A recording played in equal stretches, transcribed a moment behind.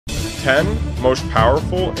10 most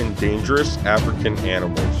powerful and dangerous African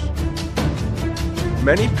animals.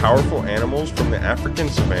 Many powerful animals from the African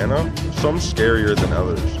savanna, some scarier than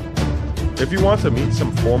others. If you want to meet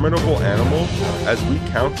some formidable animals, as we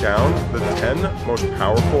count down the 10 most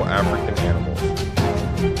powerful African animals.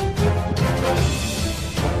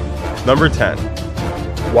 Number 10.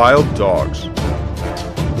 Wild dogs.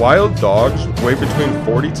 Wild dogs weigh between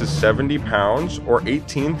 40 to 70 pounds or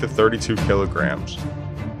 18 to 32 kilograms.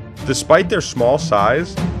 Despite their small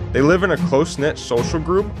size, they live in a close-knit social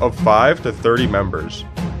group of 5 to 30 members.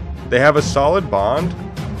 They have a solid bond,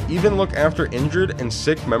 even look after injured and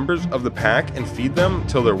sick members of the pack and feed them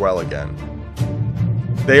till they're well again.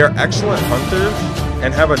 They are excellent hunters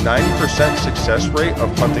and have a 90% success rate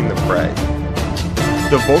of hunting the prey.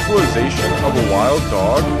 The vocalization of a wild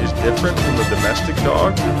dog is different from the domestic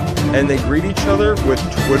dog, and they greet each other with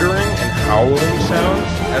twittering and howling sounds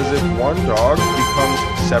as if one dog becomes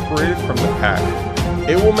separated from the pack.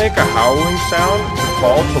 It will make a howling sound to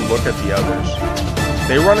call to look at the others.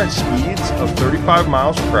 They run at speeds of 35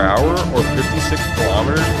 miles per hour or 56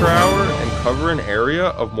 kilometers per hour and cover an area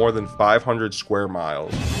of more than 500 square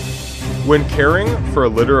miles. When caring for a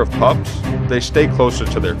litter of pups, they stay closer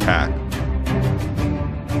to their pack.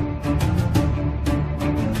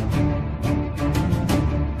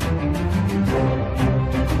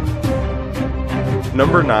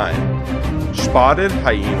 Number 9. Spotted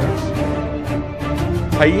hyenas.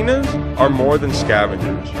 Hyenas are more than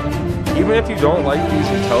scavengers. Even if you don't like these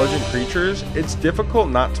intelligent creatures, it's difficult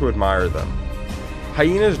not to admire them.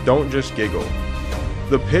 Hyenas don't just giggle.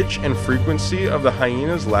 The pitch and frequency of the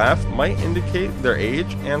hyena's laugh might indicate their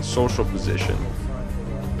age and social position.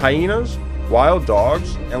 Hyenas, wild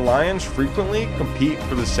dogs, and lions frequently compete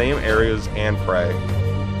for the same areas and prey.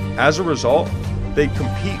 As a result, they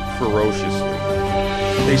compete ferociously.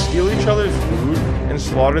 They steal each other's food and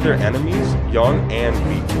slaughter their enemies, young and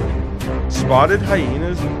weak. Spotted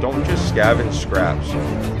hyenas don't just scavenge scraps.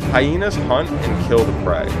 Hyenas hunt and kill the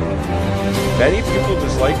prey. Many people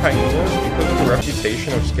dislike hyenas because of the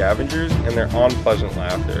reputation of scavengers and their unpleasant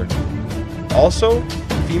laughter. Also,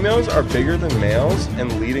 females are bigger than males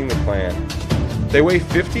and leading the clan. They weigh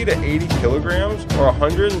 50 to 80 kilograms or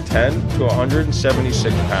 110 to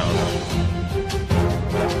 176 pounds.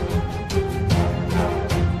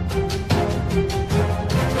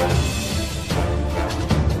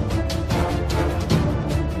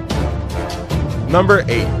 Number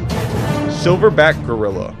 8. Silverback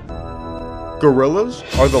gorilla. Gorillas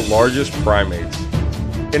are the largest primates.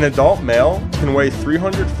 An adult male can weigh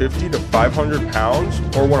 350 to 500 pounds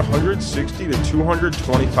or 160 to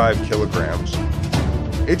 225 kilograms.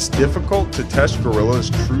 It's difficult to test gorillas'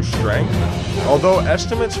 true strength, although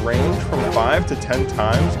estimates range from 5 to 10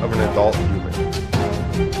 times of an adult human.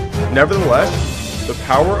 Nevertheless, the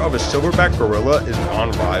power of a silverback gorilla is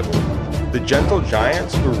unrivaled. The gentle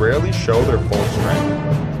giants who rarely show their full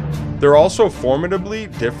strength. They're also formidably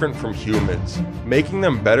different from humans, making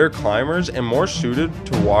them better climbers and more suited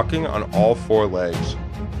to walking on all 4 legs.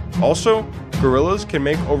 Also, gorillas can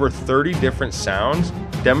make over 30 different sounds,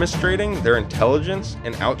 demonstrating their intelligence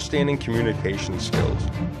and outstanding communication skills.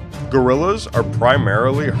 Gorillas are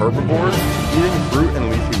primarily herbivores, eating fruit and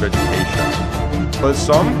leafy vegetation, but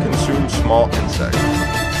some consume small insects.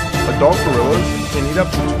 Adult gorillas can eat up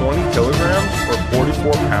to 20 kilograms or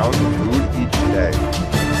 44 pounds of food each day.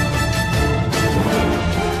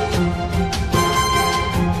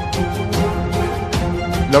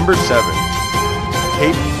 Number 7.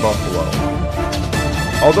 Cape buffalo.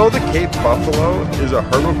 Although the Cape buffalo is a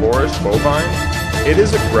herbivorous bovine, it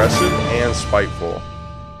is aggressive and spiteful.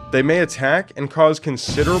 They may attack and cause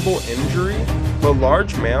considerable injury, but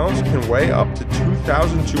large males can weigh up to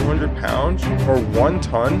 2,200 pounds or 1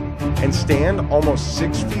 ton and stand almost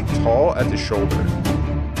 6 feet tall at the shoulder.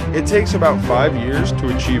 It takes about 5 years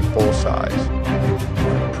to achieve full size.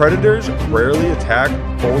 Predators rarely attack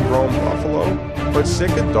full-grown buffalo, but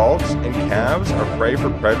sick adults and calves are prey for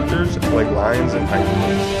predators like lions and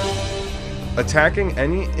hyenas. Attacking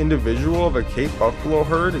any individual of a Cape buffalo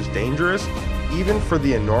herd is dangerous, even for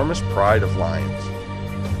the enormous pride of lions.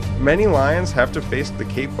 Many lions have to face the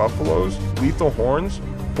Cape buffalo's lethal horns,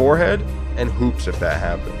 forehead, and hoops if that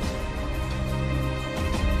happens.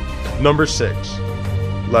 Number 6.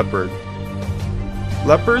 Leopard.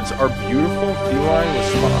 Leopards are beautiful feline with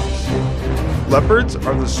spots. Leopards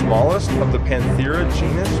are the smallest of the Panthera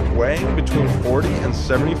genus, weighing between 40 and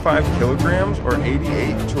 75 kilograms or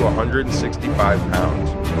 88 to 165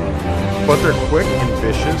 pounds. But they're quick and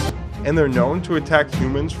vicious, and they're known to attack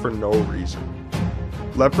humans for no reason.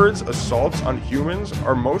 Leopards' assaults on humans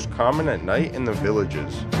are most common at night in the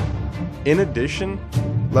villages. In addition,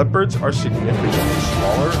 leopards are significantly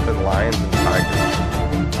smaller than lions and tigers.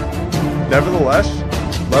 Nevertheless,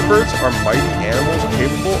 leopards are mighty animals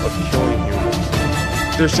capable of killing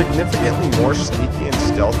humans. They're significantly more sneaky and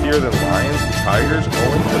stealthier than lions and tigers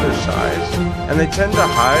owing to their size, and they tend to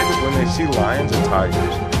hide when they see lions and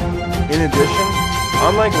tigers. In addition,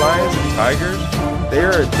 unlike lions and tigers, they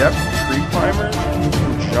are adept tree climbers who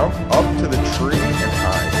can jump up to the tree and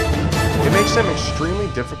hide. It makes them extremely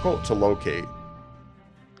difficult to locate.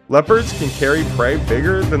 Leopards can carry prey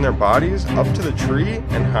bigger than their bodies up to the tree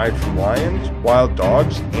and hide from lions, wild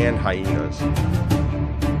dogs, and hyenas.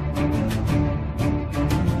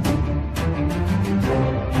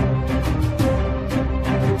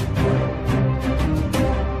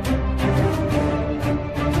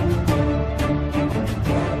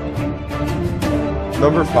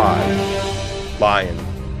 Number 5. Lion.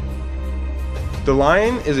 The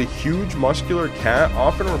lion is a huge muscular cat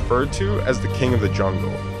often referred to as the king of the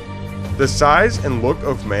jungle. The size and look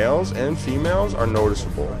of males and females are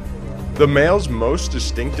noticeable. The male's most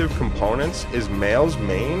distinctive components is male's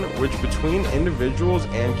mane, which between individuals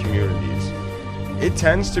and communities. It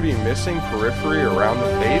tends to be missing periphery around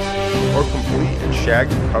the face or complete and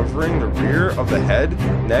shaggy covering the rear of the head,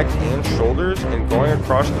 neck, and shoulders and going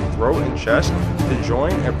across the throat and chest to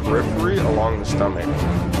join a periphery along the stomach.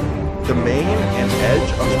 The mane and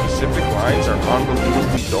edge of specific lines are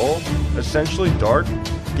unbelievably dull, essentially dark,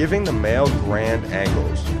 giving the male grand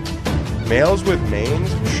angles. Males with manes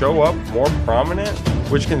show up more prominent,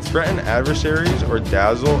 which can threaten adversaries or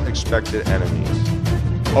dazzle expected enemies.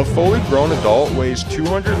 A fully grown adult weighs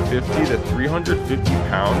 250 to 350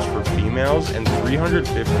 pounds for females and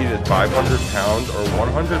 350 to 500 pounds or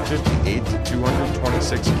 158 to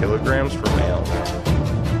 226 kilograms for males.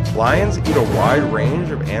 Lions eat a wide range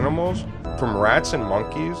of animals, from rats and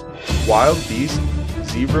monkeys, wild beasts,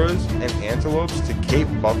 zebras, and antelopes to Cape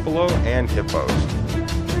buffalo and hippos.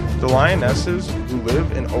 The lionesses, who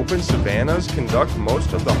live in open savannas, conduct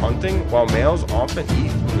most of the hunting, while males often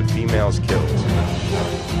eat from the females' kills.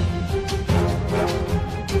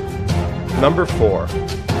 Number 4.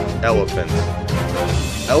 Elephants.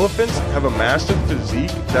 Elephants have a massive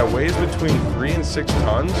physique that weighs between 3 and 6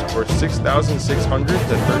 tons, or 6,600 to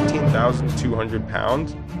 13,200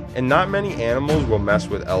 pounds, and not many animals will mess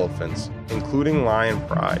with elephants, including lion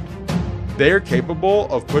pride. They are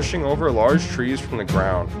capable of pushing over large trees from the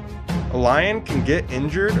ground. A lion can get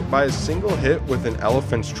injured by a single hit with an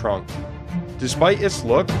elephant's trunk. Despite its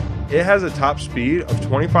look, it has a top speed of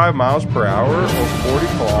 25 miles per hour or 40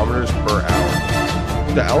 kilometers per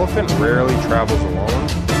hour. The elephant rarely travels alone,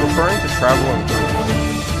 preferring to travel in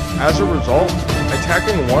groups. As a result,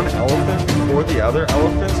 attacking one elephant before the other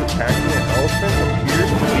elephants attacking an elephant appears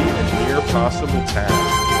to be a near possible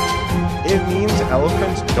task. It means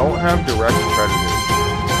elephants don't have direct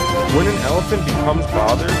predators. When an elephant becomes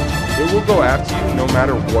bothered, it will go after you no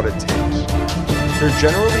matter what it takes. They're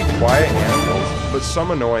generally quiet animals, but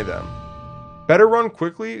some annoy them. Better run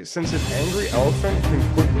quickly, since an angry elephant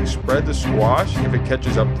can quickly spread the squash if it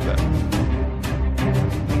catches up to them.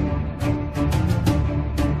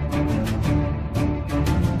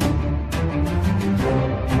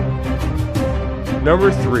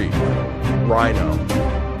 Number 3. Rhino.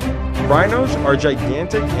 Rhinos are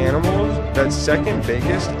gigantic animals that's second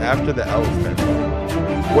biggest after the elephant.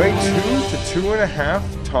 Weigh 2 to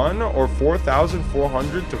 2.5 ton or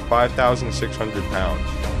 4,400 to 5,600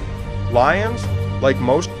 pounds. Lions, like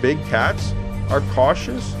most big cats, are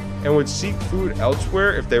cautious and would seek food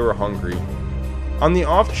elsewhere if they were hungry. On the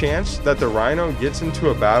off chance that the rhino gets into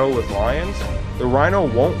a battle with lions, the rhino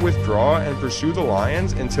won't withdraw and pursue the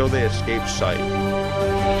lions until they escape sight.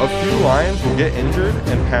 A few lions will get injured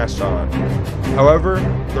and pass on. However,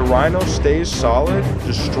 the rhino stays solid,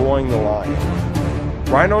 destroying the lion.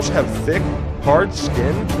 Rhinos have thick, hard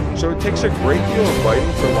skin, so it takes a great deal of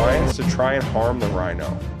fighting for lions to try and harm the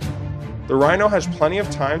rhino. The rhino has plenty of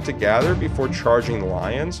time to gather before charging the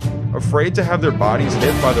lions, afraid to have their bodies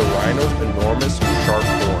hit by the rhino's enormous, sharp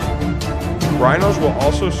horn. Rhinos will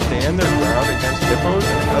also stand their ground against hippos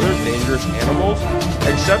and other dangerous animals,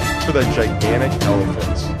 except for the gigantic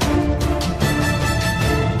elephants.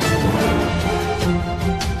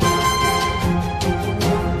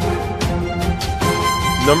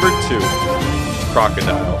 Number 2.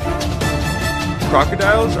 Crocodile.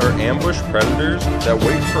 Crocodiles are ambush predators that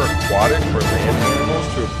wait for aquatic or land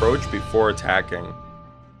animals to approach before attacking.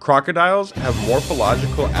 Crocodiles have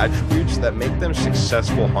morphological attributes that make them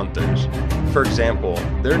successful hunters. For example,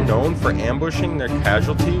 they're known for ambushing their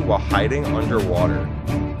casualty while hiding underwater.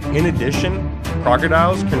 In addition,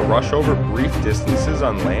 crocodiles can rush over brief distances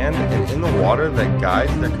on land and in the water that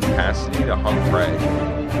guides their capacity to hunt prey.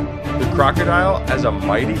 The crocodile has a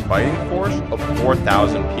mighty biting force of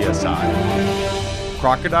 4,000 psi.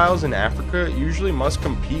 Crocodiles in Africa usually must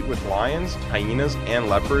compete with lions, hyenas, and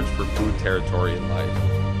leopards for food territory in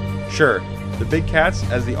life. Sure, the big cats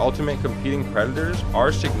as the ultimate competing predators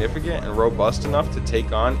are significant and robust enough to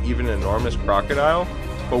take on even an enormous crocodile,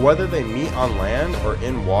 but whether they meet on land or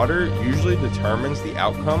in water usually determines the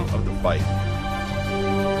outcome of the fight.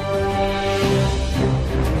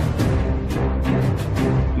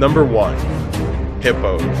 Number 1.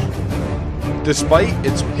 Hippos. Despite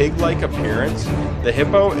its pig-like appearance, the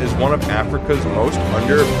hippo is one of Africa's most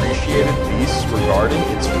underappreciated beasts regarding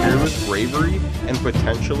its fearless bravery and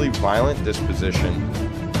potentially violent disposition.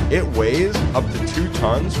 It weighs up to 2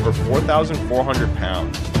 tons or 4,400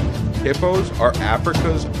 pounds. Hippos are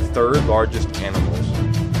Africa's 3rd largest animals.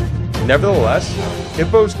 Nevertheless,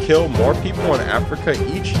 hippos kill more people in Africa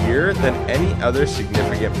each year than any other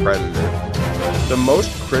significant predator. The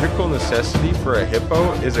most critical necessity for a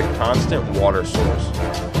hippo is a constant water source.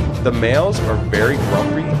 The males are very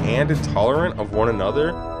grumpy and intolerant of one another,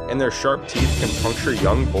 and their sharp teeth can puncture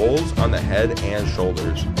young bulls on the head and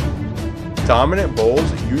shoulders. Dominant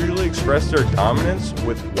bulls usually express their dominance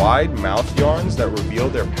with wide mouth yarns that reveal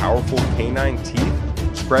their powerful canine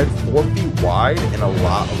teeth, spread 4 feet wide and a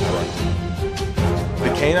lot of grunting.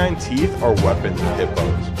 The canine teeth are weapons of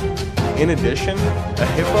hippos. In addition, a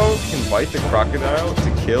hippo can bite the crocodile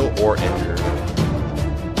to kill or injure.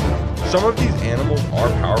 Some of these animals are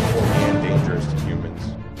powerful and dangerous to humans.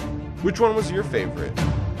 Which one was your favorite?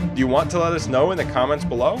 Do you want to let us know in the comments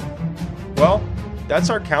below? Well, that's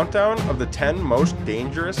our countdown of the 10 most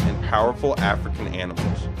dangerous and powerful African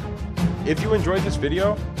animals. If you enjoyed this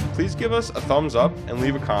video, please give us a thumbs up and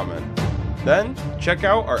leave a comment. Then, check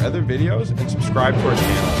out our other videos and subscribe to our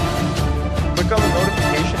channel. Click on the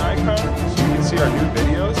notification icon so you can see our new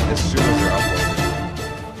videos as soon as they're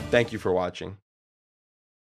uploaded. Thank you for watching.